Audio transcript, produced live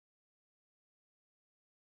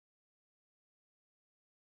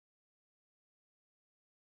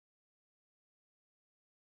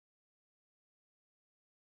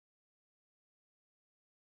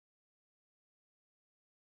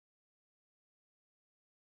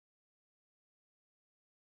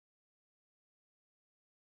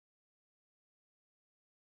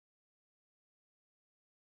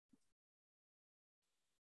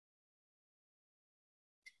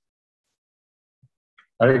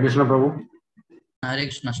Hare Krishna, Prabhu. Hare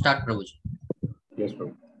Krishna. Start, Prabhu. Yes,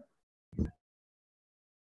 Prabhu.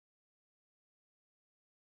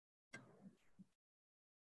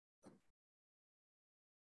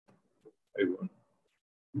 Very good.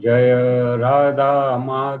 Jaya Radha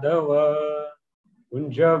Madhava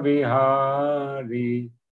Kunja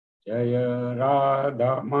Vihari. Jaya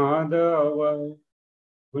Radha Madhava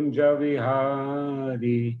Kunja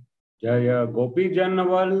Vihari. Jaya Gopi Jan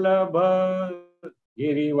Vallabha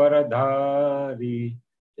Girivaradhari.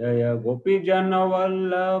 Jaya Gopi Jan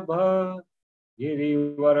Vallabha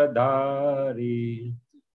Girivaradhari.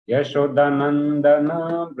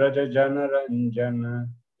 Yashodanandana Braja Jana Ranjana.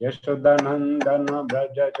 Yashodanandana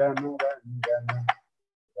Braja Jana Ranjana.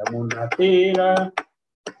 Yamuna Tira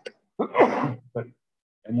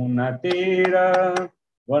Yamuna Tira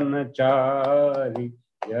Vanachari.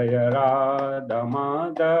 Jaya Radha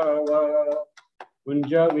Madhava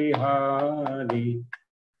Kunja Vihari.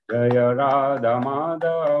 Jaya Radha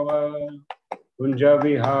Madhava Kunja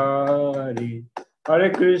Vihari. Hare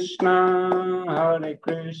Krishna, Hare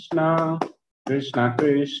Krishna, Krishna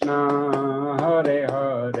Krishna, Hare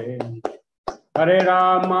Hare. Hare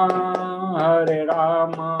Rama, Hare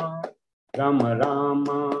Rama, Rama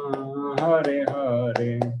Rama, Hare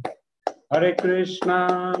Hare. Hare Krishna,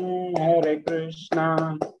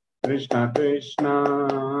 Krishna Krishna,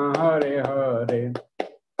 Hare Hare.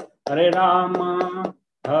 Hare Rama,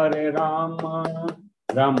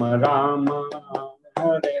 Rama Rama,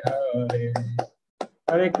 Hare Hare.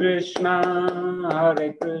 Hare Krishna,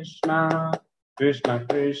 Krishna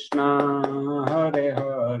Krishna, Hare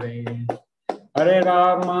Hare. Hare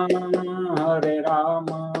Rama,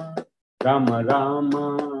 Rama Rama,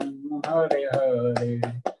 Hare Hare.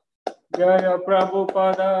 Jaya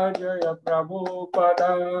Prabhupada, Jaya Prabhupada,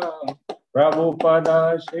 Prabhupada,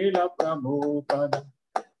 Srila Prabhupada.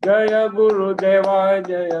 Jaya Guru Deva,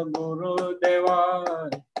 Jaya Guru Deva,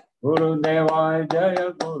 Guru Deva,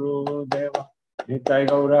 Jaya Guru Deva. Nitai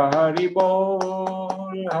Gaura Hari Bol,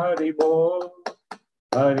 Hari Bol,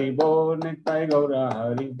 Hari Bol, Nitai Gaura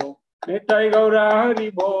Hari Bol, Nitai Gaura Hari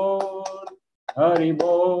Bol, Hari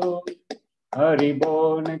Bol, Hari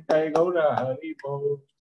Bol, Nitai Gaura Hari Bol.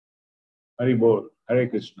 Hari Bol, Hare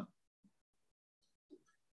Krishna.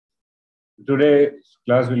 Today's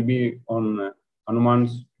class will be on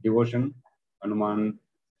Hanuman's devotion, Hanuman,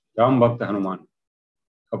 Ram Bhakta Hanuman.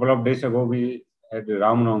 Couple of days ago we had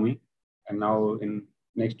Ram Navami, and now in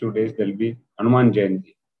next 2 days there will be Hanuman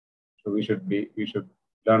Jayanti. So we should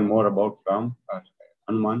learn more about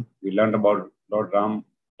Hanuman. We learned about Lord Ram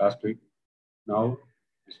last week. Now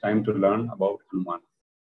it's time to learn about Hanuman.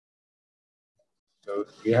 So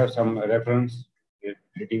we have some reference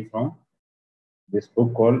reading from this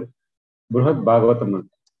book called Bruhat Bhagavatam.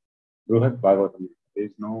 Bruhat Bhagavatam. There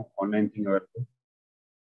is no online thing available.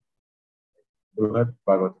 Bruhat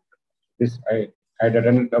Bhagavatam. This I had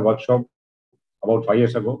attended a workshop about 5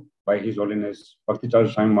 years ago by His Holiness Bhakti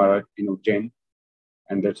Chandra Swami Maharaj in Ujjain,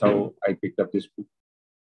 and that's how I picked up this book.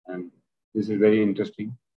 And this is very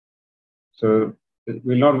interesting. So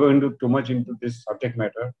we'll not go into too much into this subject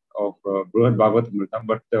matter of Bruhat Bhagavatam,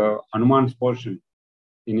 but Hanuman's portion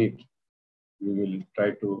in it, we will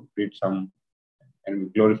try to read some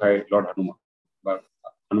and glorify Lord Hanuman. But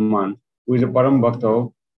Hanuman, who is a Param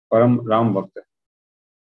Bhakta, Param Ram Bhakta.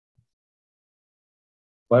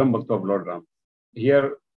 Param Bhakta of Lord Ram.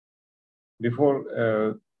 Here, before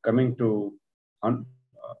coming to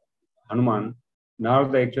Hanuman,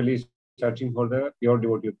 Narada actually is searching for the pure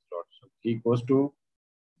devotee of the Lord. So he goes to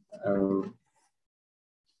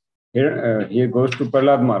he goes to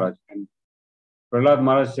Prahlad Maharaj, and Prahlad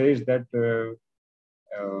Maharaj says that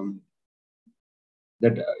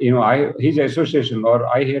his association, or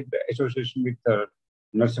I had association with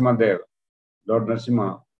Narasimha Dev, Lord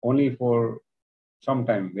Narasimha, only for some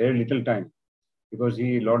time, very little time, because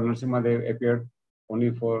Lord Narasimha Dev appeared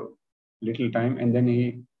only for little time, and then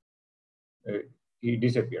he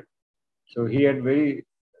disappeared. So he had very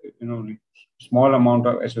small amount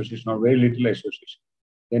of association, or very little association.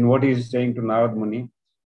 Then what he is saying to Narad Muni,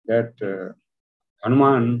 that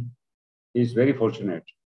Hanuman is very fortunate.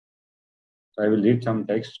 So I will read some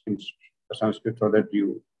text in Sanskrit so that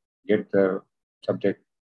you get the subject.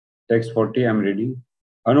 Text 40 I am reading.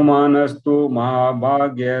 Hanumanastu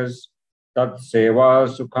mahabhagyas tat seva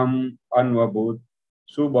sukham anvabhut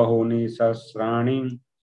subahuni sasrani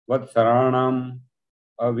vatsaranam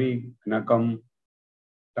avignakam.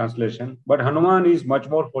 Translation. But Hanuman is much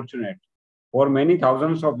more fortunate. For many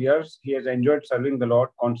thousands of years, he has enjoyed serving the Lord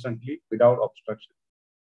constantly without obstruction.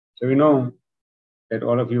 So we know that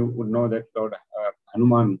all of you would know that Lord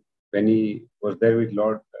Hanuman, when he was there with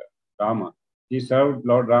Lord Rama, he served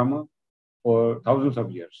Lord Rama for thousands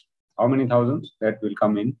of years. How many thousands? That will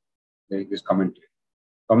come in this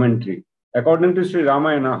commentary. According to Sri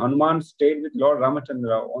Ramayana, Hanuman stayed with Lord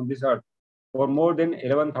Ramachandra on this earth for more than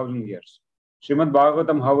 11,000 years. Srimad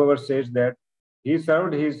Bhagavatam, however, says that he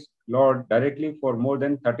served his Lord directly for more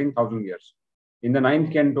than 13,000 years. In the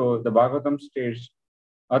ninth canto, the Bhagavatam states,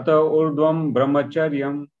 Ata urdvam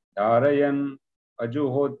brahmacharyam dharayan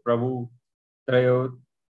ajuhot prabhu trayot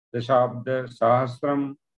dashabda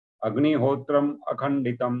sahasram agnihotram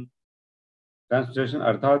akhanditam. Translation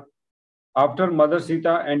Arthat, after Mother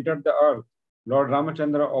Sita entered the earth, Lord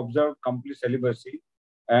Ramachandra observed complete celibacy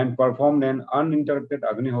and performed an uninterrupted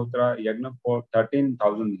Agnihotra Yagna for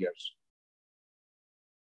 13,000 years.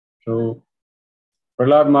 So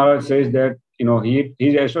Prahlad Maharaj says that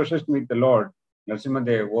his association with the Lord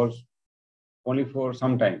Narasimhadev was only for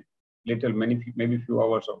some time, maybe few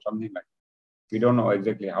hours or something like that. We don't know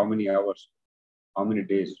exactly how many hours, how many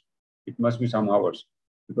days. It must be some hours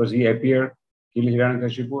because he appeared, killed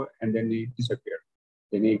Hiranyakashipu, and then he disappeared.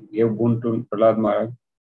 Then he gave boon to Prahlad Maharaj.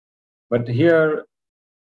 But here,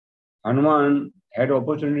 Hanuman had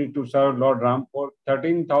opportunity to serve Lord Ram for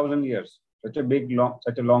 13,000 years. Such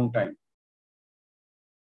a long time.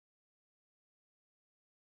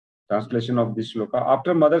 Translation of this shloka.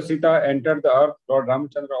 After Mother Sita entered the earth, Lord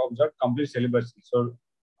Ramachandra observed complete celibacy. So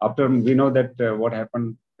after we know that what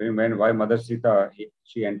happened why Mother Sita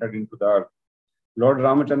she entered into the earth, Lord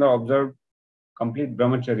Ramachandra observed complete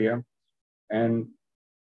brahmacharya and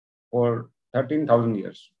for 13,000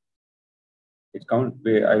 years.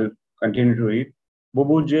 I will continue to read.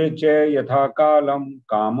 Bubuje che yatha kalam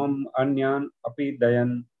kamam anyan api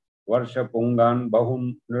dayan varsha pungan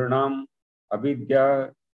bahun nirnam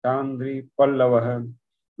avidya tandri pallavah.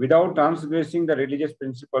 Without transgressing the religious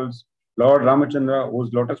principles, Lord Ramachandra,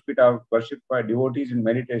 whose lotus feet are worshipped by devotees in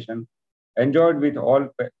meditation, enjoyed with all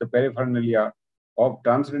the paraphernalia of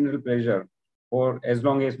transcendental pleasure for as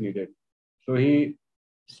long as needed. So he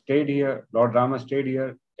stayed here, Lord Rama stayed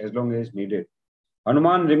here as long as needed.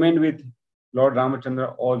 Hanuman remained with Lord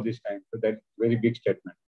Ramachandra all this time. So that's a very big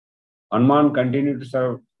statement. Hanuman continued to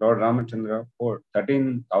serve Lord Ramachandra for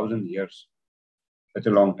 13,000 years. Such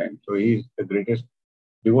a long time. So he is the greatest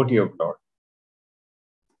devotee of Lord.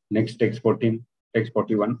 Next, text 14, text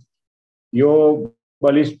 41. Yo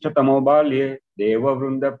balishtatamo balye deva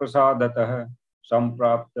vrunda prasadatah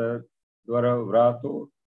samprapta dvara vrato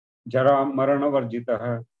jara marana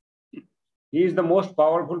varjitah. He is the most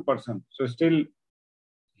powerful person. So still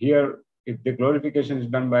here, if the glorification is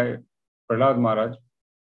done by Prahlad Maharaj,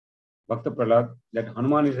 Bhakta Prahlad, that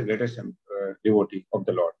Hanuman is the greatest devotee of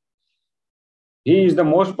the Lord. He is the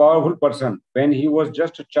most powerful person. When he was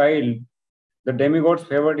just a child, the demigods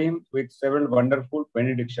favored him with several wonderful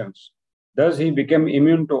benedictions. Thus, he became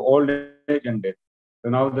immune to old age and death. So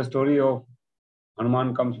now the story of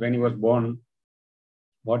Hanuman comes when he was born.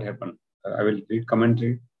 What happened? I will read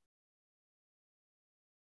commentary.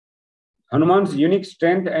 Hanuman's unique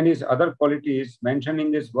strength and his other qualities mentioned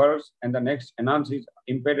in this verse and the next enhance his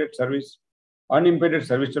unimpeded service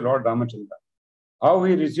to Lord Ramachandra. How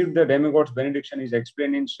he received the demigod's benediction is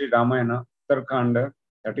explained in Sri Ramayana, Uttarkanda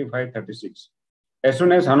 35-36. As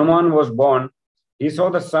soon as Hanuman was born, he saw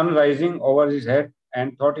the sun rising over his head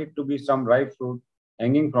and thought it to be some ripe fruit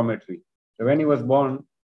hanging from a tree. So when he was born,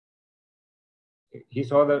 he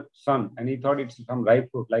saw the sun and he thought it's some ripe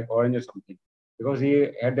fruit like orange or something because he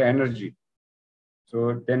had the energy.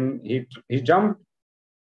 So then he jumped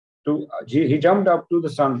up to the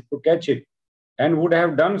sun to catch it and would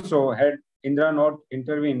have done so had Indra not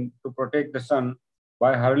intervened to protect the sun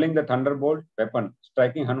by hurling the thunderbolt weapon,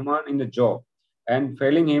 striking Hanuman in the jaw and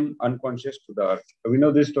felling him unconscious to the earth. So we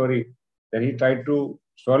know this story that he tried to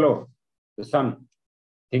swallow the sun,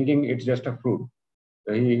 thinking it's just a fruit.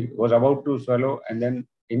 So he was about to swallow, and then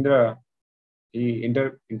Indra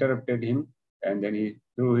interrupted him, and then he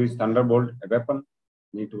threw his thunderbolt weapon.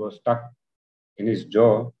 It was stuck in his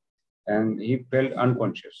jaw, and he fell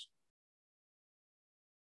unconscious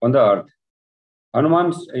on the earth.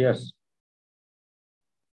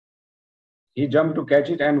 He jumped to catch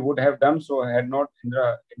it and would have done so had not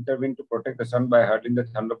Indra intervened to protect the sun by hurling the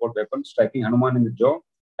thunderbolt weapon, striking Hanuman in the jaw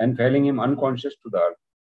and felling him unconscious to the earth.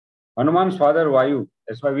 Hanuman's father Vayu,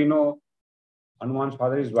 that's why we know Hanuman's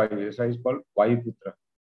father is Vayu, that's why he's called Vayuputra.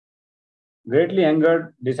 Greatly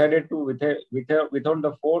angered, decided to withhold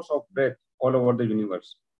the force of breath all over the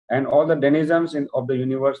universe. And all the denizens of the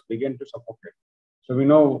universe began to suffocate. So we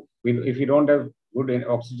know if you don't have good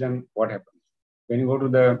oxygen, what happens? When you go to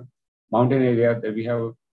the mountain area, that we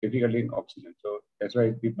have difficulty in oxygen. So that's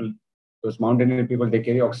why those mountaineer people, they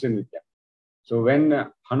carry oxygen with them. So when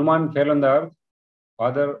Hanuman fell on the earth,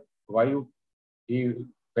 father Vayu, he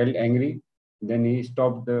felt angry. Then he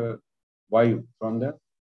stopped the Vayu from the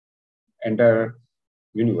entire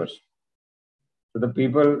universe. So the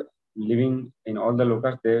people living in all the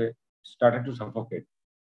lokas, they started to suffocate.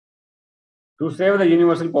 To save the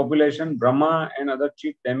universal population, Brahma and other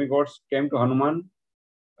chief demigods came to Hanuman,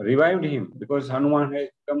 revived him because Hanuman had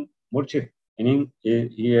become murchit, meaning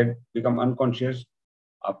he had become unconscious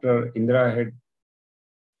after Indra had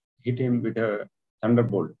hit him with a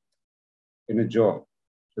thunderbolt in his jaw.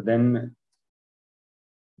 So then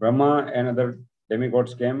Brahma and other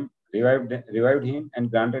demigods came, revived him,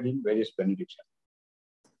 and granted him various benedictions.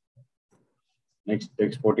 Next,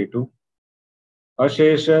 text 42.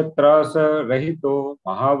 अशेष त्रास रहितो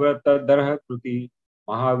महाव्रत दरह कृति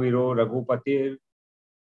महावीरो रघुपतिर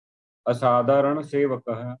असाधारण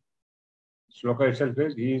सेवक. Shloka itself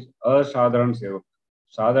is he is asadharan sevak.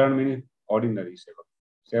 Sadharan means ordinary sevak.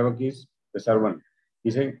 Sevak is the servant.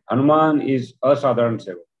 He said Hanuman is asadharan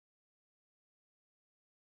sevak.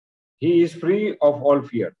 He is free of all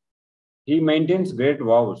fear. He maintains great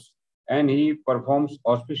vows and he performs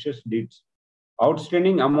auspicious deeds.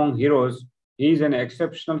 Outstanding among heroes, he is an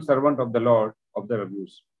exceptional servant of the Lord of the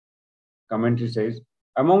Raghus. Commentary says,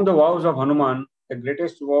 among the vows of Hanuman, the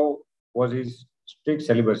greatest vow was his strict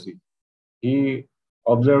celibacy. He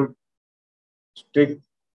observed strict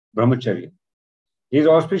brahmacharya. His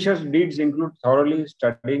auspicious deeds include thoroughly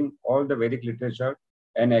studying all the Vedic literature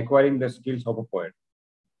and acquiring the skills of a poet.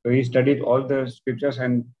 So he studied all the scriptures,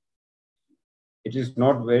 and it is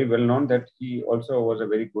not very well known that he also was a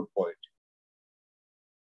very good poet.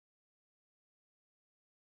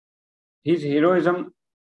 His heroism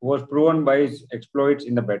was proven by his exploits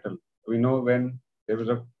in the battle. We know when there was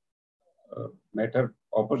a matter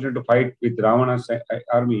opportunity to fight with Ravana's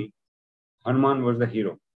army, Hanuman was the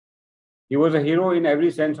hero. He was a hero in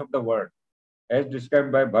every sense of the word, as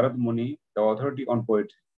described by Bharat Muni, the authority on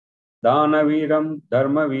poetry. Dana Viram,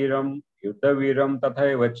 Dharma Viram, Yuddha Viram,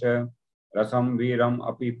 Tathaivacha, Rasam Viram,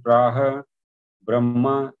 Api Praha,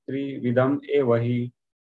 Brahma, Tri Vidam Evahi.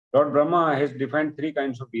 Lord Brahma has defined three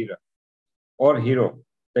kinds of Vira or hero.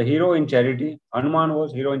 The hero in charity, Hanuman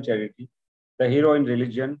was hero in charity. The hero in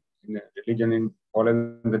religion in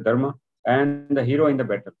following the Dharma, and the hero in the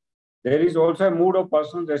battle. There is also a mood of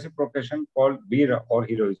personal reciprocation called Vira or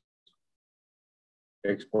heroism.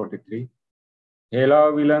 Text 43.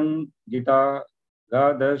 Hela Vilang Gita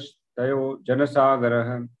Gadash Tayo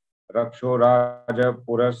Janasagarah Raksho Raja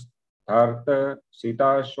Puras Dharta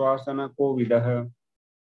Sita Shwasana Kovidah.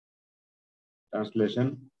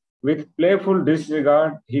 Translation. With playful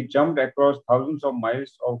disregard, he jumped across thousands of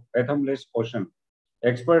miles of fathomless ocean.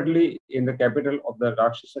 Expertly in the capital of the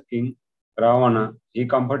Rakshasa king, Ravana, he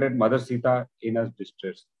comforted Mother Sita in her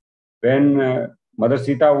distress. When Mother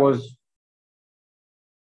Sita was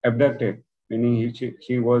abducted, meaning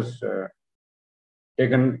she was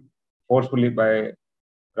taken forcefully by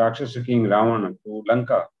Rakshasa king Ravana to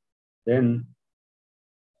Lanka, then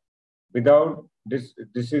without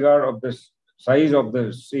disregard of the size of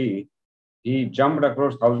the sea, he jumped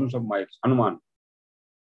across thousands of miles, Hanuman,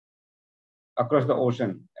 across the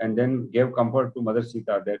ocean, and then gave comfort to Mother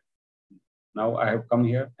Sita that now I have come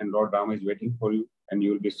here and Lord Rama is waiting for you and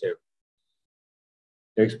you will be saved.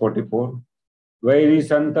 Text 44. Vairi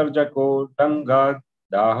Santarjako Tangad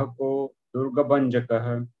Dahako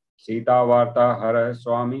Durgabanjakah Sita Varta Hara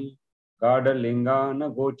Swami Gada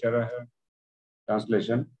Lingana Gocharaha.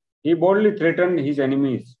 Translation. He boldly threatened his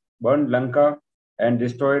enemies, burned Lanka, and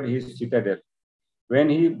destroyed his citadel. When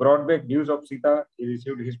he brought back news of Sita, he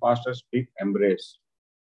received his master's big embrace.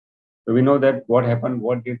 So we know that what happened,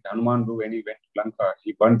 what did Hanuman do when he went to Lanka?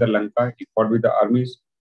 He burned the Lanka, he fought with the armies.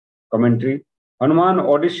 Commentary. Hanuman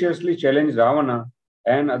audaciously challenged Ravana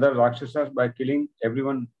and other Rakshasas by killing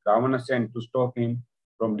everyone Ravana sent to stop him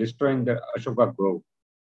from destroying the Ashoka grove.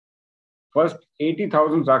 First,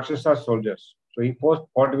 80,000 Rakshasa soldiers. So he fought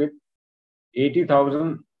with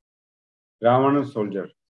 80,000 Ravana soldiers.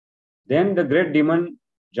 Then the great demon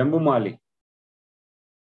Jambumali.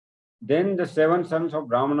 Then the 7 sons of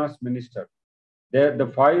Ravana's minister.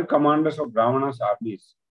 The 5 commanders of Ravana's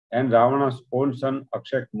armies and Ravana's own son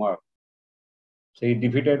Akshay Kumar. So he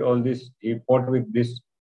defeated all this. He fought with this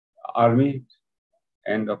army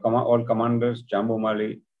and all commanders,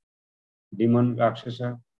 Jambumali, demon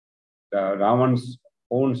Rakshasa, Ravan's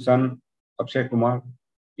own son Akshay Kumar.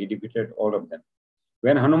 He defeated all of them.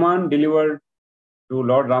 When Hanuman delivered to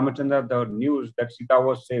Lord Ramachandra the news that Sita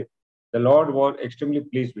was safe, the Lord was extremely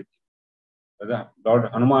pleased with him. The Lord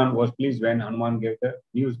Hanuman was pleased when Hanuman gave the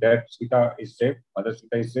news that Sita is safe, Mother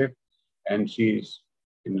Sita is safe, and she is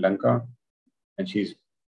in Lanka, and she's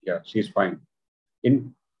fine.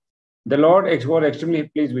 In the Lord was extremely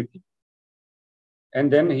pleased with him.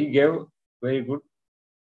 And then he gave very good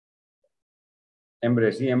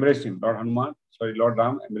embrace. He embraced him. Lord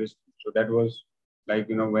Ram embraced him. So that was like,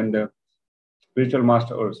 when the spiritual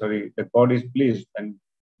master, the God is pleased, and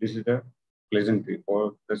this is the pleasantry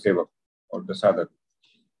for the sevak or the sadhak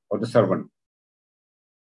or the servant.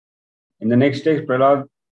 In the next text, Prahlad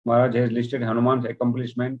Maharaj has listed Hanuman's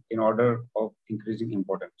accomplishment in order of increasing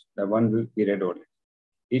importance. The one we read earlier.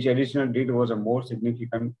 Each additional deed was a more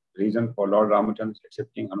significant reason for Lord Ramachandra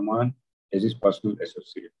accepting Hanuman as his personal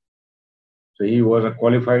associate. So he was a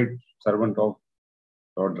qualified servant of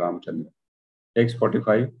Lord Ramachandra. Text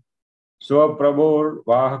 45. Swaprabhur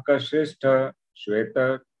Vahaka Shrestha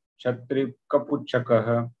Shweta Kshatri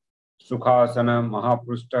Kapuchakah Sukhasana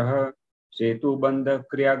Mahaprustaha Setu Bandha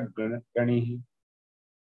Kriya Granihi.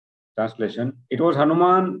 Translation. It was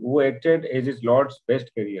Hanuman who acted as his Lord's best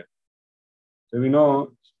carrier. So we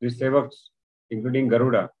know these sevaks, including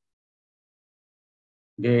Garuda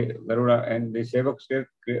and the sevaks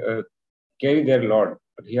carry their Lord.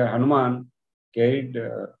 But here Hanuman carried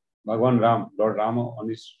Bhagwan Ram, Lord Rama, on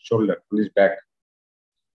his shoulder, on his back.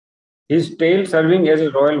 His tail serving as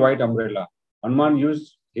a royal white umbrella. Hanuman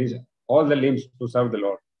used all the limbs to serve the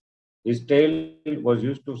Lord. His tail was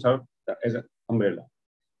used to serve as an umbrella.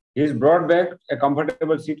 His broad back, a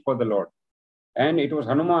comfortable seat for the Lord. And it was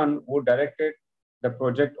Hanuman who directed the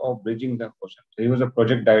project of bridging the ocean. So he was a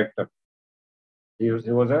project director. He was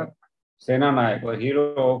a Sena Nayak, a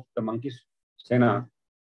hero of the monkey Sena,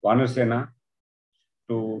 Vanar Sena,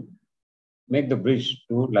 to make the bridge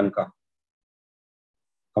to Lanka.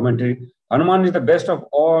 Commentary. Hanuman is the best of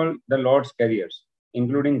all the Lord's carriers,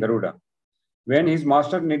 including Garuda. When his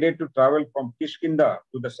master needed to travel from Kishkinda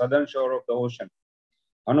to the southern shore of the ocean,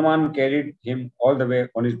 Hanuman carried him all the way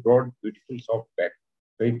on his broad, beautiful, soft back.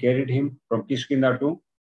 So he carried him from Kishkinda to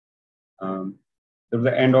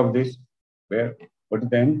the end of this, what is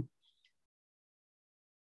the end?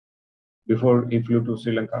 Before he flew to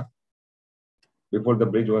Sri Lanka, before the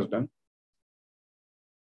bridge was done.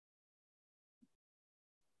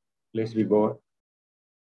 Place we go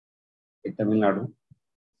in Tamil Nadu.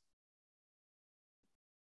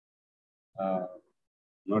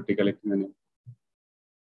 Not recollecting the name.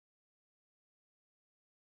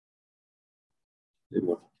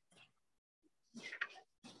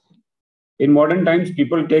 In modern times,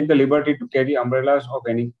 people take the liberty to carry umbrellas of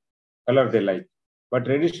any color they like. But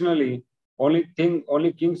traditionally, only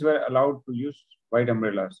kings were allowed to use white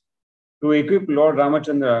umbrellas. To equip Lord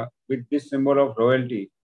Ramachandra with this symbol of royalty,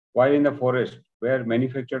 while in the forest where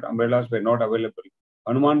manufactured umbrellas were not available,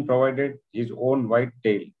 Hanuman provided his own white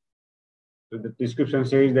tail. So the description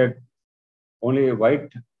says that only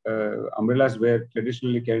white umbrellas were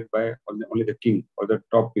traditionally carried by only the king or the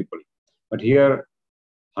top people. But here,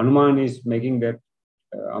 Hanuman is making that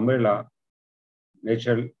umbrella,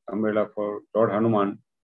 natural umbrella for Lord Hanuman,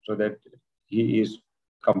 so that he is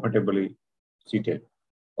comfortably seated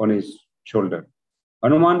on his shoulder.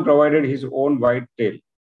 Hanuman provided his own white tail.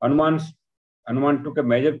 Hanuman took a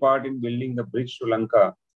major part in building the bridge to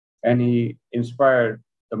Lanka, and he inspired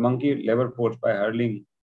the monkey labor force by hurling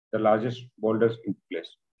the largest boulders into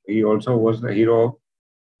place. He also was the hero of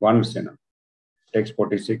Vanasena. Text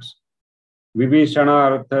 46.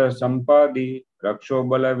 Vibhishanartha sampadi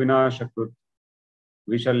rakshobala vinashakrut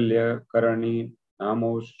vishalya karani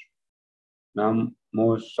namos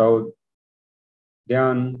saud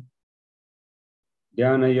dhyanayana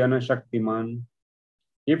shaktiman.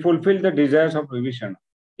 He fulfilled the desires of Vibhishana.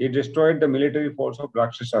 He destroyed the military force of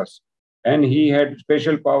Rakshasas, and he had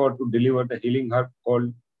special power to deliver the healing herb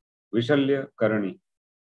called Vishalya Karani.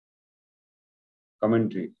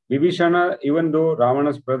 Commentary. Vibhishana, even though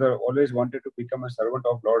Ravana's brother, always wanted to become a servant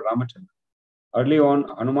of Lord Ramachandra. Early on,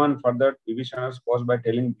 Hanuman furthered Vibhishana's cause by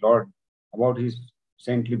telling Lord about his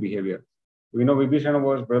saintly behavior. We know Vibhishana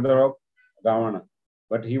was brother of Ravana,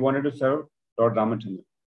 but he wanted to serve Lord Ramachandra.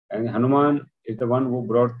 And Hanuman is the one who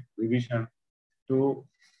brought Vibhishana to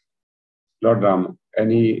Lord Rama,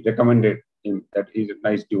 and he recommended him that he is a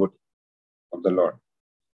nice devotee of the Lord.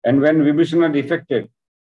 And when Vibhishana defected,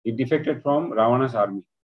 he defected from Ravana's army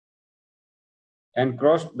and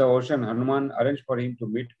crossed the ocean. Hanuman arranged for him to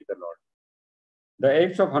meet with the Lord. The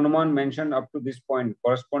acts of Hanuman mentioned up to this point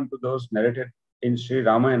correspond to those narrated in Sri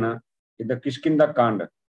Ramayana in the Kishkinda Kanda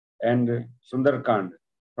and Sundar Kanda.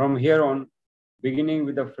 From here on, beginning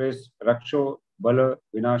with the phrase Raksho Bala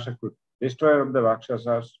Vinashakut, destroyer of the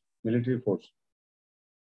Rakshasas military force.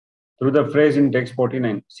 Through the phrase in text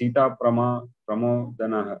 49, Sita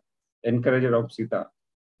Pramodanaha, encourager of Sita.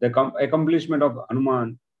 The accomplishment of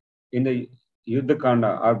Hanuman in the Yuddha Kanda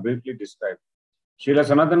are briefly described. Srila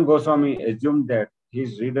Sanatan Goswami assumed that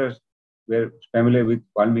his readers were familiar with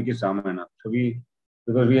Valmiki's Ramayana. So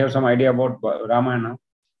because we have some idea about Ramayana,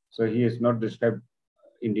 so he is not described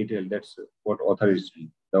in detail. That's what author is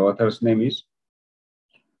saying. The author's name is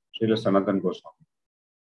Srila Sanatan Goswami.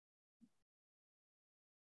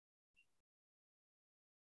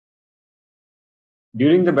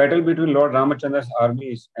 During the battle between Lord Ramachandra's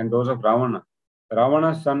armies and those of Ravana,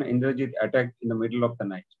 Ravana's son Indrajit attacked in the middle of the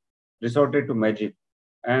night, resorted to magic,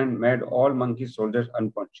 and made all monkey soldiers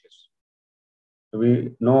unconscious. So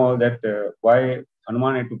we know that why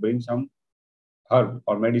Hanuman had to bring some herb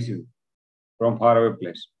or medicine from faraway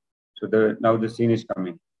place. So now the scene is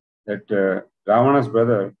coming that Ravana's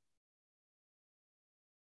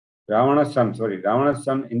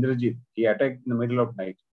son Indrajit, he attacked in the middle of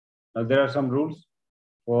night. Now there are some rules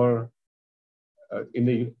for in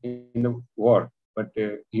the war, but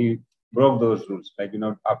he broke those rules. Like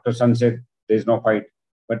after sunset, there is no fight.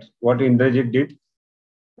 But what Indrajit did,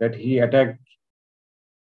 that he attacked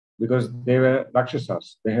because they were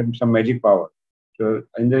Rakshasas. They had some magic power. So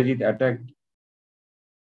Indrajit attacked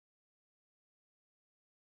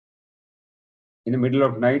in the middle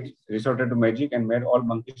of night, resorted to magic, and made all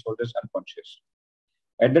monkey soldiers unconscious.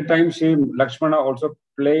 At the time, Lakshmana also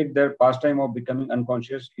played their pastime of becoming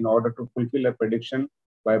unconscious in order to fulfill a prediction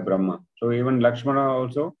by Brahma. So even Lakshmana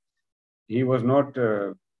also, he was not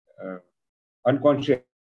unconscious,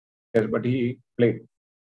 but he played.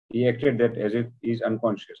 He acted that as if he is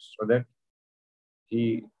unconscious, so that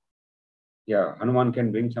Hanuman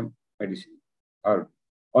can bring some medicine.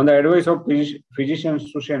 On the advice of physician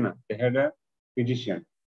Sushena, they had a physician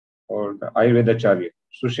or the Ayurvedacharya,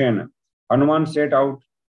 Sushena. Hanuman set out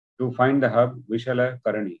to find the herb Vishala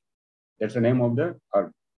Karani. That's the name of the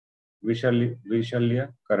herb,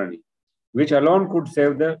 Vishalya Karani, which alone could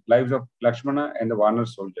save the lives of Lakshmana and the Vanar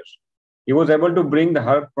soldiers. He was able to bring the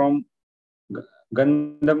herb from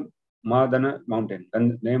Gandhamadana mountain,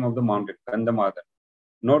 name of the mountain, Gandhamadana,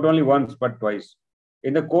 not only once but twice.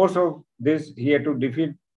 In the course of this, he had to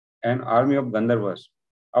defeat an army of Gandharvas,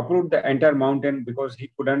 uproot the entire mountain because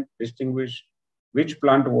he couldn't distinguish which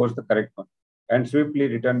plant was the correct one, and swiftly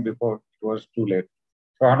return before it was too late.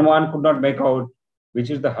 So Hanuman could not make out which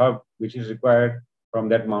is the herb which is required from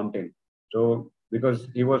that mountain. So because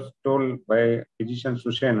he was told by physician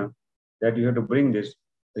Sushena that you have to bring this,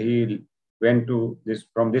 he went to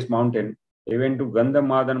from this mountain. He went to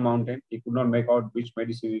Gandhamadan mountain. He could not make out which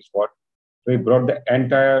medicine is what. So he brought the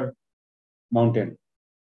entire mountain,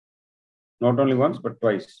 not only once but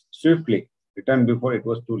twice, swiftly, returned before it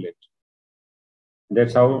was too late.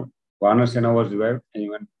 That's how Vanasena was revived, and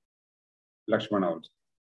even Lakshmana also.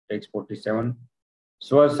 Text 47.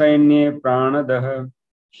 Swasainya pranadah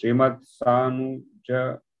Srimad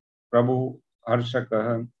Sanuja Prabhu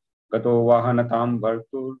Harshakah Gato Vahanatam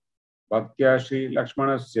Bhartur Bhaktya Shri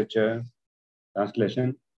Lakshmanasya cha.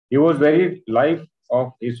 Translation. He was very life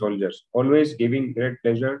of his soldiers, always giving great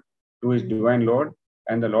pleasure to his divine Lord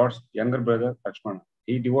and the Lord's younger brother Lakshmana.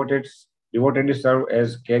 He devotedly served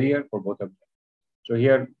as carrier for both of them. So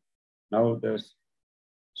here now the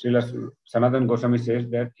Srila Sanatan Goswami says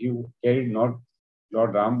that he carried not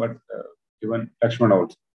Lord Ram but even Lakshmana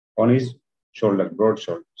also on his shoulder, broad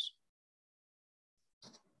shoulders.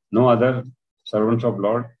 No other servants of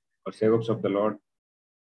Lord or sevaks of the Lord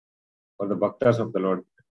or the bhaktas of the Lord,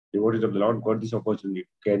 devotees of the Lord, got this opportunity to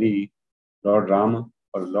carry Lord Rama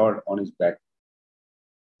or Lord on his back.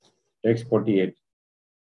 Text 48.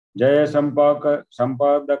 Jaya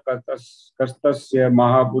Sampadakastasya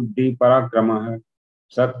Mahabuddhi Parakramah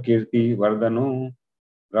Satkirti Vardhano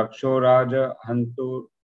Raksho Raja Hantu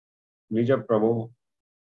Nija Prabhu.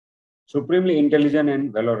 Supremely intelligent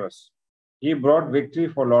and valorous, he brought victory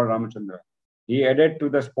for Lord Ramachandra. He added to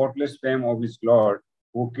the spotless fame of his Lord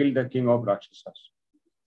who killed the king of Rakshasas.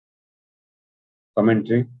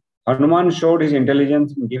 Commentary. Hanuman showed his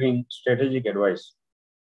intelligence in giving strategic advice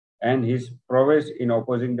and his prowess in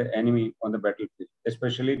opposing the enemy on the battlefield,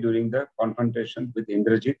 especially during the confrontation with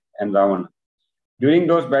Indrajit and Ravana. During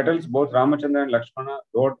those battles, both Ramachandra and Lakshmana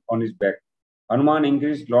rode on his back. Hanuman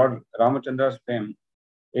increased Lord Ramachandra's fame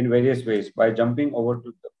in various ways by jumping over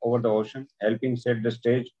the ocean, helping set the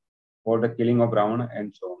stage for the killing of Ravana,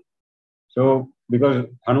 and so on. So, because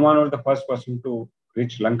Hanuman was the first person to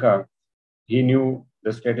reach Lanka, he knew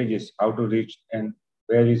the strategies, how to reach and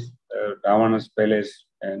where is Ravana's palace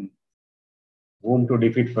and whom to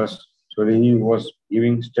defeat first. So he was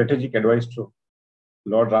giving strategic advice to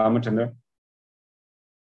Lord Ramachandra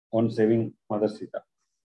on saving Mother Sita.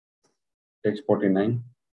 Text 49.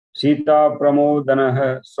 Sita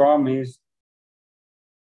Pramodanah Swamis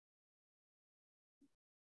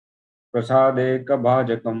प्रसादेक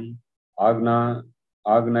भाजकम आग्ना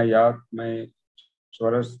आग्नयात्मय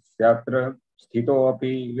स्वरस्यात्र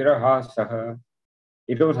स्थितोऽपि विरहासः.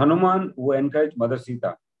 It was Hanuman who encouraged Mother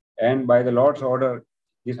Sita, and by the Lord's order,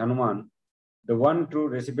 this Hanuman, the one true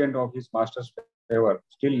recipient of his master's favor,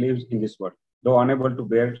 still lives in this world, though unable to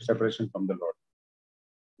bear separation from the Lord.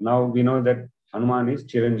 Now we know that Hanuman is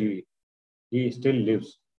Chiranjeevi. He still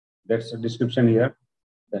lives. That's the description here.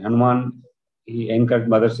 The Hanuman, he encouraged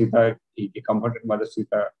Mother Sita, he comforted Mother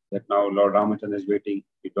Sita that now Lord Ramachandra is waiting.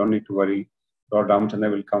 You don't need to worry. Lord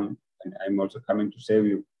Ramachandra will come, and I'm also coming to save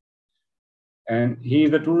you. And he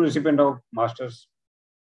is the true recipient of Master's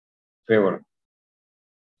favor.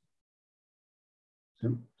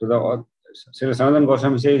 So the Sri Sanatana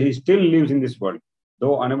Goswami says he still lives in this world,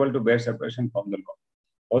 though unable to bear separation from the Lord.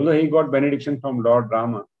 Although he got benediction from Lord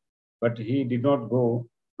Rama, but he did not go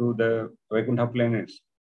to the Vaikuntha planets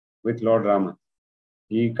with Lord Rama.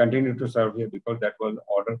 He continued to serve here because that was the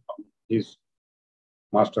order from his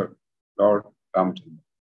master, Lord Ramachandra.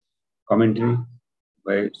 Commentary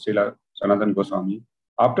by Srila Sanatana Goswami.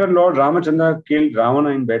 After Lord Ramachandra killed Ravana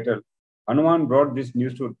in battle, Hanuman brought this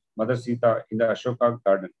news to Mother Sita in the Ashoka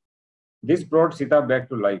garden. This brought Sita back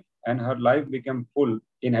to life, and her life became full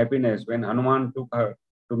in happiness when Hanuman took her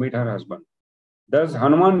to meet her husband. Thus,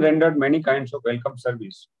 Hanuman rendered many kinds of welcome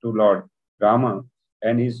service to Lord Rama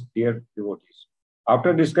and his dear devotees.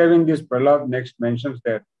 After describing this, Prahlad next mentions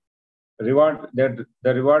that the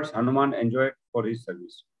rewards Hanuman enjoyed for his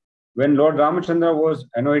service. When Lord Ramachandra was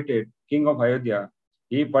anointed king of Ayodhya,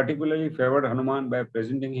 he particularly favored Hanuman by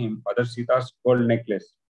presenting him Mother Sita's gold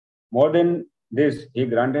necklace. More than this, he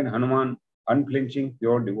granted Hanuman unflinching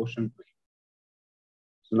pure devotion to him.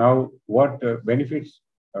 So now, what benefits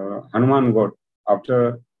Hanuman got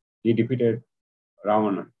after he defeated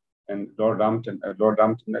Ravana and Lord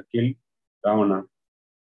Ramachandra killed Ravana?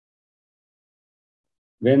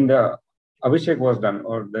 When the Abhishek was done,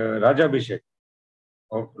 or the Raja Abhishek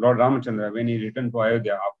of Lord Ramachandra, when he returned to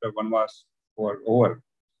Ayodhya after Vanvas was over,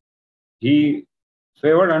 he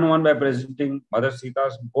favored Hanuman by presenting Mother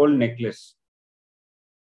Sita's gold necklace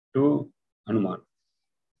to Hanuman.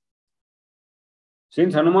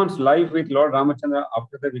 Since Hanuman's life with Lord Ramachandra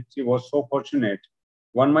after the victory was so fortunate,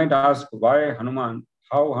 one might ask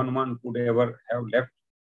how Hanuman could ever have left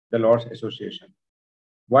the Lord's association.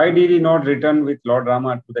 Why did he not return with Lord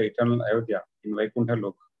Rama to the eternal Ayodhya in Vaikuntha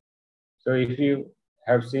Loka? So if you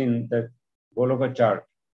have seen the Goloka chart,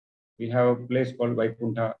 we have a place called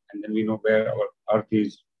Vaikuntha, and then we know where our earth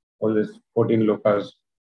is, all these 14 lokas,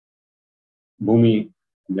 Bhumi,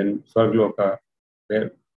 and then Swargloka,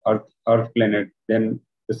 where earth planet, then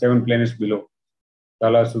the 7 planets below,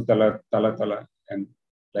 Tala, Sutala, Tala, Tala, and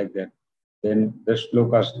like that. Then the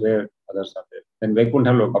shlokas where others are there. Then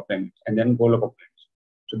Vaikuntha Loka planets, and then Goloka planets.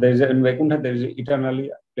 So in Vaikuntha, there is eternally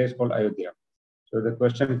a place called Ayodhya. So the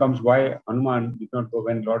question comes, why Hanuman did not go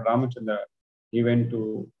when Lord Ramachandra, he went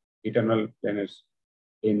to eternal planets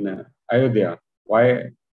in Ayodhya?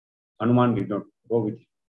 Why Hanuman did not go with him?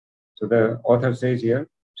 So the author says here,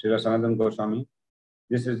 Srila Sanatana Goswami,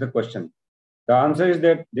 this is the question. The answer is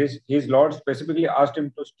that his Lord specifically asked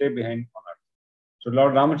him to stay behind on earth. So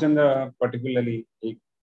Lord Ramachandra particularly, he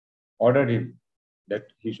ordered him that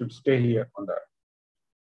he should stay here on the earth.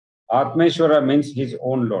 Atmeshwara means his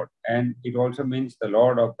own Lord, and it also means the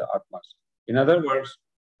Lord of the Atmas. In other words,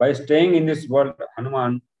 by staying in this world,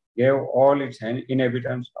 Hanuman gave all its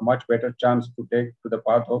inhabitants a much better chance to take to the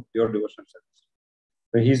path of pure devotional service.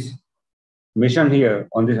 So his mission here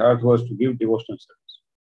on this earth was to give devotional service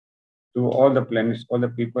to all the planets, all the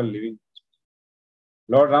people living.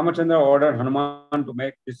 Lord Ramachandra ordered Hanuman to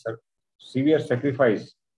make this severe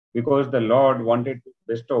sacrifice because the Lord wanted to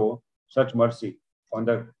bestow such mercy on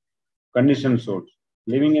the conditioned souls.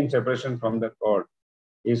 Living in separation from the God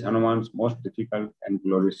is Hanuman's most difficult and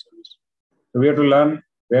glorious service. So we have to learn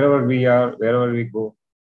wherever we are, wherever we go.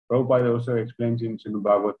 Prabhupada also explains in Srimad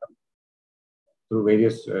Bhagavatam through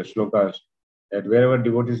various shlokas that wherever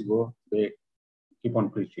devotees go, they keep on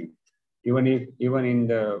preaching. Even in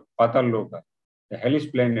the Patal Loka, the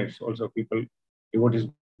hellish planets, also devotees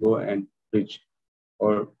go and preach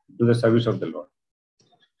or do the service of the Lord.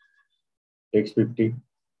 Text 50.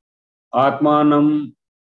 Atmanam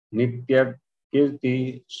nityat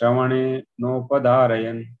kirti shravane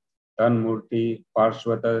nopadaarayan tanmurti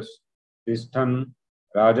parshvatas tisthan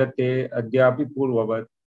rajate adyapi purvavat.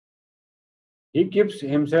 He keeps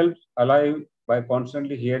himself alive by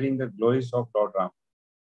constantly hearing the glories of Lord Ram.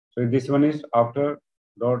 So this one is after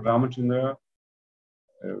Lord Ramachandra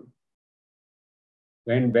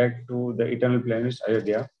went back to the eternal planets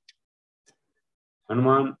Ayodhya.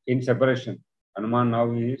 Hanuman in separation. Hanuman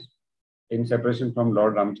now is in separation from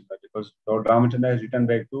Lord Ramachandra, because Lord Ramachandra has returned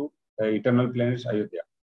back to the eternal planets Ayodhya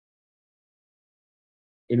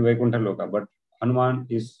in Vaikuntha Loka, but Hanuman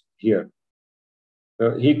is here.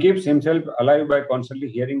 So he keeps himself alive by constantly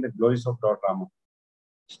hearing the glories of Lord Rama.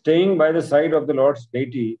 Staying by the side of the Lord's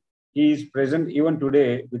deity, he is present even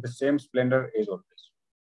today with the same splendor as always.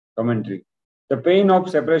 Commentary. The pain of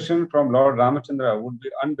separation from Lord Ramachandra would be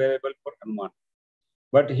unbearable for Hanuman,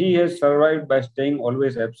 but he has survived by staying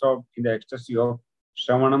always absorbed in the ecstasy of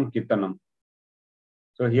Shravanam Kirtanam.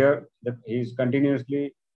 So here he is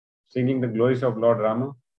continuously singing the glories of Lord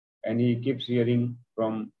Rama, and he keeps hearing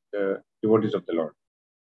from the devotees of the Lord.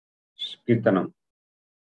 Kirtanam.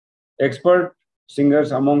 Expert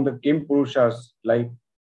singers among the Kim Purushas like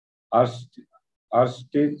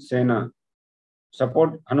Arsti Sena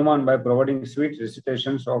support Hanuman by providing sweet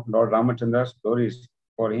recitations of Lord Ramachandra's glories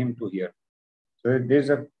for him to hear. So there is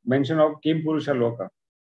a mention of Kim Purusha Loka.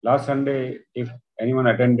 Last Sunday, if anyone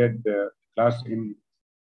attended the class in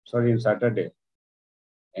Saturday,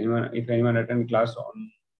 if anyone attended class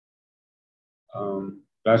on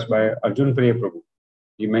class by Arjun Priya Prabhu,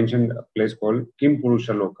 he mentioned a place called Kim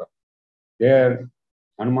Purusha Loka. There,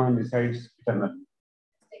 Hanuman resides eternally.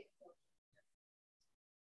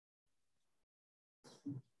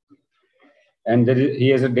 And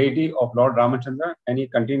he is a deity of Lord Ramachandra, and he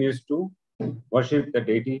continues to worship the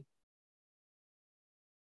deity.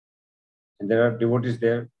 And there are devotees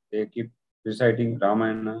there. They keep reciting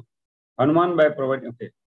Ramayana. Hanuman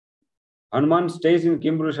stays in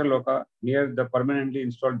Kim Purusha Loka near the permanently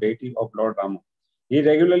installed deity of Lord Rama. He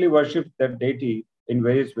regularly worships that deity in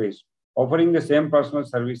various ways, offering the same personal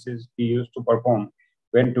services he used to perform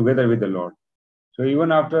when together with the Lord. So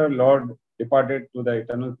even after Lord departed to the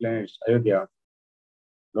eternal planets, Ayodhya,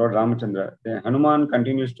 Lord Ramachandra, then Hanuman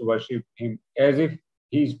continues to worship him as if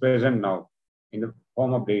he is present now in the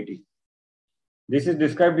form of deity. This is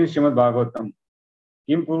described in Srimad Bhagavatam.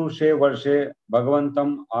 Kim Purushe Varshe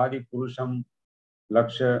Bhagavantam Adi Purusham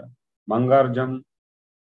Laksha Mangarjam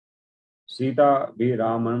Sita Bhi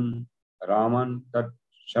Raman Tat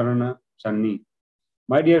Sharana Sanni.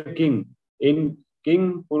 My dear King, in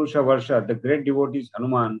King Purusha Varsha, the great devotee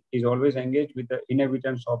Hanuman is always engaged with the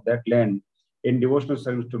inhabitants of that land in devotional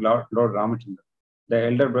service to Lord Ramachandra, the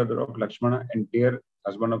elder brother of Lakshmana and dear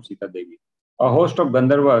husband of Sita Devi. A host of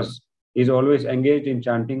Gandharvas is always engaged in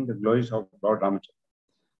chanting the glories of Lord Ramachandra.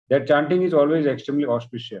 Their chanting is always extremely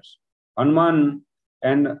auspicious. Hanuman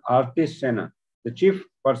and Artis Sena, the chief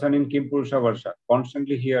person in Kim Purusha Varsha,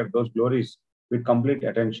 constantly hear those glories with complete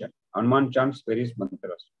attention. Hanuman chants various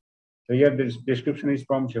mantras. So here this description is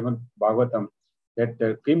from Srimad Bhagavatam, that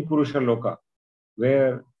the Kim Purusha Loka,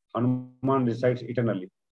 where Hanuman resides eternally,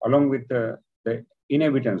 along with the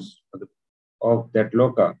inhabitants of that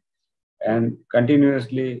Loka, and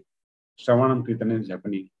continuously Shravanam Kirtan is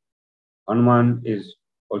happening. Hanuman is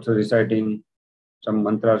also reciting some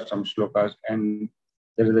mantras, some shlokas, and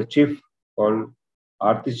there is a chief called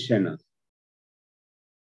Artishena.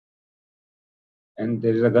 And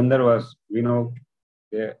there is a Gandharvas, we know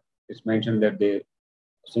it's mentioned that they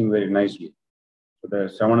sing very nicely. So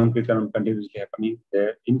the Shravanam Kirtanam continuously happening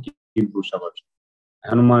there in Kim Purusha Varsha.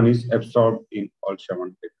 Hanuman is absorbed in all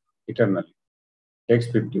Shravanam Kirtanam eternally.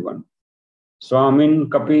 Text 51. Swamin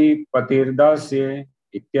Kapi Patirdasya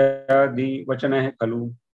Ityadi Vachanah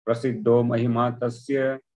Kalu Prasiddo Mahima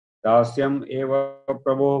Tasya Dasyam Eva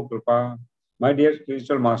Prabhu Kripa. My dear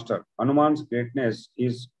spiritual master, Hanuman's greatness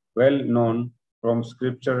is well known from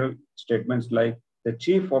scriptural statements like the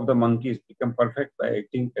chief of the monkeys become perfect by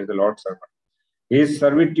acting as the Lord's servant. His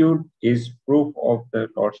servitude is proof of the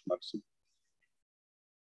Lord's mercy.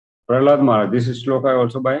 Prahlad Maharaj, this is shloka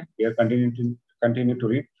also by, we are continue to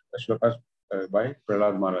read the shlokas by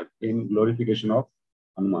Prahlad Maharaj in glorification of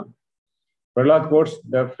Hanuman. Prahlad quotes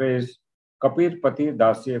the phrase Kapir Pati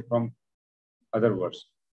Dasya from other words.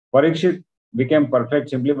 Parikshit became perfect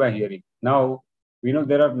simply by hearing. Now, we know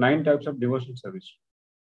there are 9 types of devotional service.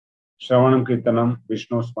 Shravanam Kirtanam,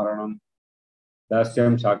 Vishnu Smaranam,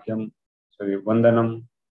 Dasyam Sakyam, Vandanam,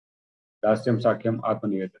 Dasyam Sakyam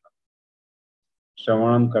Atmanivedanam.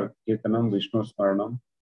 Shravanam Kirtanam, Vishnu Smaranam,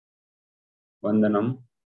 Vandanam,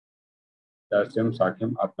 Dasyam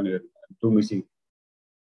Sakyam Atmanivedanam. 2 missing.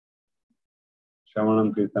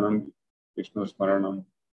 Shravanam Kirtanam, Vishnu Smaranam.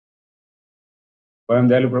 Param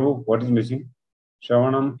Dayalu Prabhu, what is missing?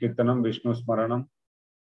 Shravanam Kirtanam, Vishnu Smaranam,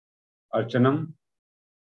 Archanam,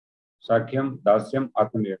 Sakyam, Dasyam,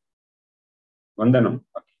 Atmanivedanam. Vandanam.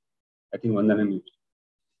 Okay. I think Vandanam is.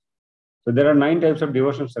 So there are 9 types of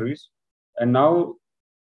devotional service, and now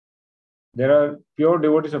there are pure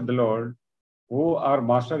devotees of the Lord who are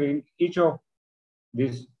master in each of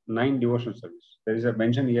these 9 devotional service. There is a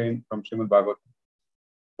mention here from Srimad Bhagavatam.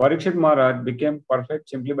 Parikshit Maharaj became perfect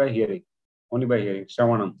simply by hearing, only by hearing,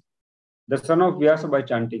 Shravanam. The son of Vyasa by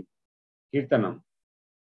chanting, Kirtanam.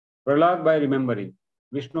 Prahlad by remembering,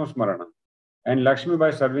 Vishnu Smaranam. And Lakshmi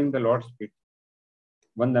by serving the Lord's feet,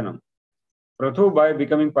 Vandanam. Prathu by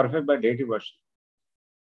becoming perfect by deity worship.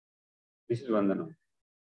 This is Vandanam.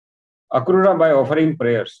 Akrura by offering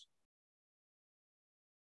prayers.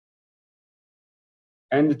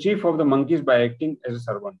 And the chief of the monkeys by acting as a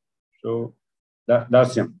servant. So,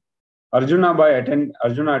 Dasyam. Arjuna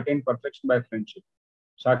attained perfection by friendship.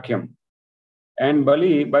 Sakhyam. And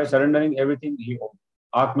Bali by surrendering everything he owned.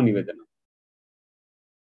 Atmanivedana.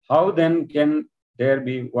 How then can there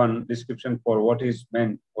be one description for what is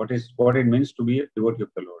meant, what it means to be a devotee of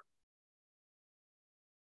the Lord?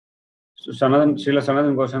 So Srila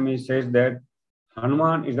Sanatana Goswami says that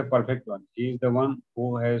Hanuman is the perfect one. He is the one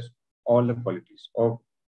who has all the qualities of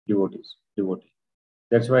devotee.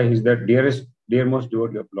 That's why he is the dearmost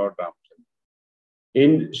devotee of Lord Ramachandra.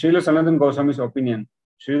 In Srila Sanatana Goswami's opinion,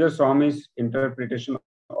 Sridhar Swami's interpretation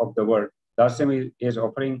of the word Dasyam is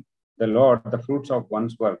offering the Lord the fruits of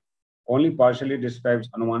one's work, only partially describes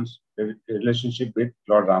Hanuman's relationship with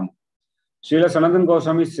Lord Rama. Srila Sanatana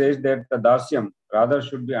Goswami says that the Dasyam rather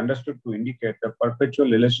should be understood to indicate the perpetual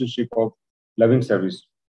relationship of loving service,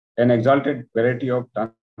 an exalted variety of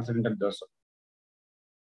transcendental dasa.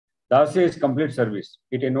 Dasya is complete service.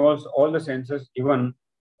 It involves all the senses, even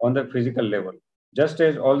on the physical level. Just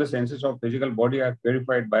as all the senses of physical body are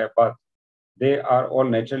purified by a bath, they are all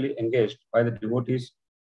naturally engaged by the devotee's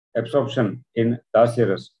absorption in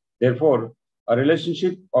Dasyaras. Therefore, a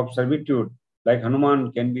relationship of servitude like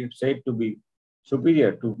Hanuman can be said to be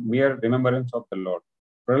superior to mere remembrance of the Lord.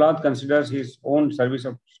 Prahlad considers his own service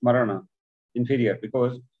of Smarana inferior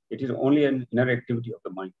because it is only an inner activity of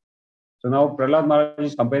the mind. So now Prahlad Maharaj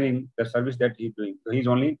is comparing the service that he is doing. So he is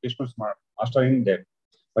only Vishnu Smarana, mastering that.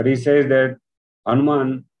 But he says that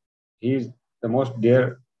Hanuman, he is the most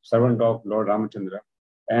dear servant of Lord Ramachandra.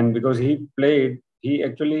 And because he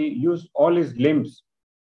actually used all his limbs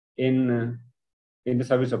in the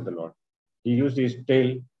service of the Lord. He used his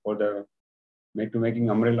tail to making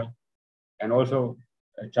umbrella, and also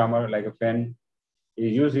a charmer like a fan. He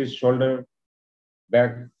used his shoulder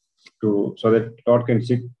back so that Lord can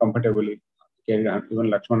sit comfortably. Carry even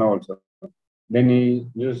Lakshmana also. Then he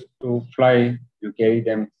used to fly, to carry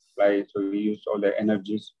them, fly. So he used all the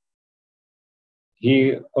energies.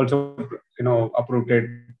 He also,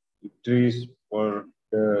 uprooted trees for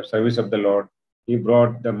the service of the Lord. He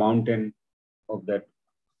brought the mountain of that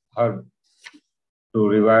herb to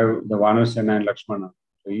revive the Vanasena and Lakshmana.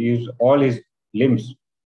 So he used all his limbs.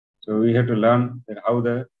 So we have to learn that how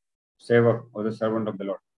the sevak or the servant of the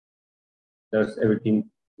Lord does everything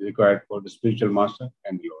required for the spiritual master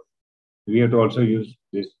and the Lord. We have to also use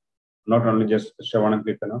this, not only just Shravana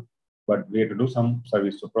Kirtana, but we have to do some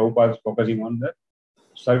service. So Prabhupada is focusing on the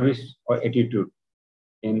service or attitude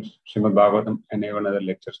in Srimad Bhagavatam and even other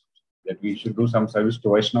lectures, that we should do some service to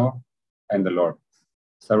Vaishnava and the Lord.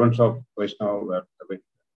 Servants of Vaishnava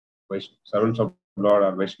servants of Lord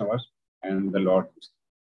are Vaishnavas and the Lord.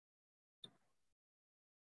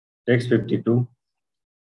 Text 52.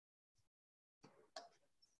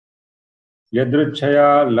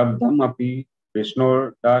 Yadruchaya labdham api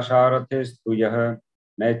Vishnur dasharathe stuyah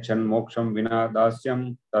nechan moksham vina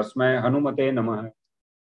dasyam tasmai Hanumate namah.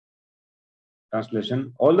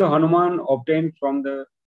 Translation. Although Hanuman obtained from the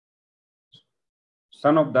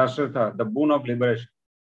son of Dasharatha the boon of liberation,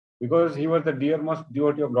 because he was the dearmost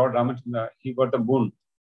devotee of Lord Ramachandra, he got the boon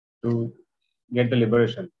to get the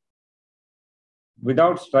liberation.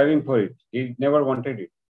 Without striving for it, he never wanted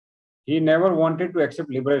it. He never wanted to accept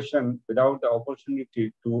liberation without the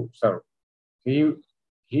opportunity to serve. He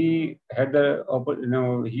had the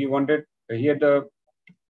he had the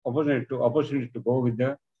opportunity to go with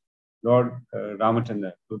the Lord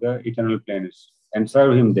Ramachandra to the eternal planes and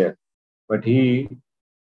serve him there. But he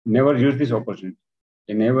never used this opportunity.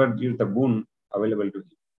 He never used the boon available to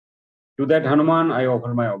him. To that Hanuman, I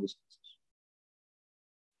offer my obeisances.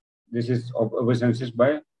 This is obeisances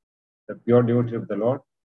by the pure devotee of the Lord,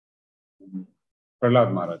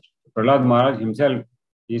 Prahlad Maharaj. Prahlad Maharaj himself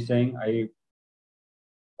is saying, I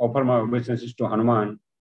offer my obeisances to Hanuman,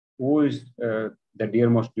 who is the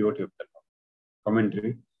dearmost devotee of the Lord.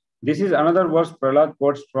 Commentary. This is another verse Prahlad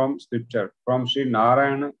quotes from scripture, from Sri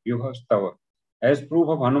Narayana Yuhastava. As proof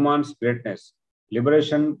of Hanuman's greatness,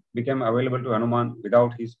 liberation became available to Hanuman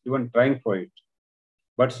without his even trying for it.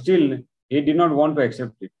 But still, he did not want to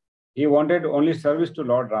accept it. He wanted only service to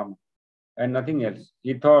Lord Rama and nothing else.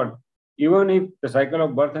 He thought even if the cycle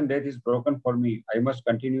of birth and death is broken for me, I must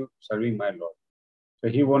continue serving my Lord. So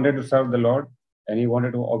he wanted to serve the Lord and he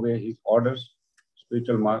wanted to obey his orders,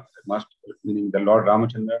 spiritual master, meaning the Lord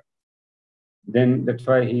Ramachandra. Then that's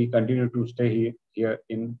why he continued to stay here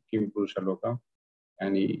in Kim Purusha Loka,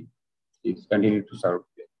 and he's continued to serve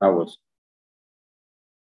now also.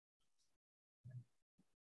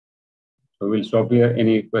 So we'll stop here.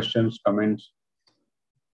 Any questions, comments,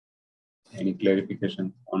 any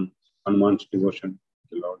clarification on Hanuman's devotion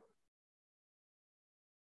to the Lord?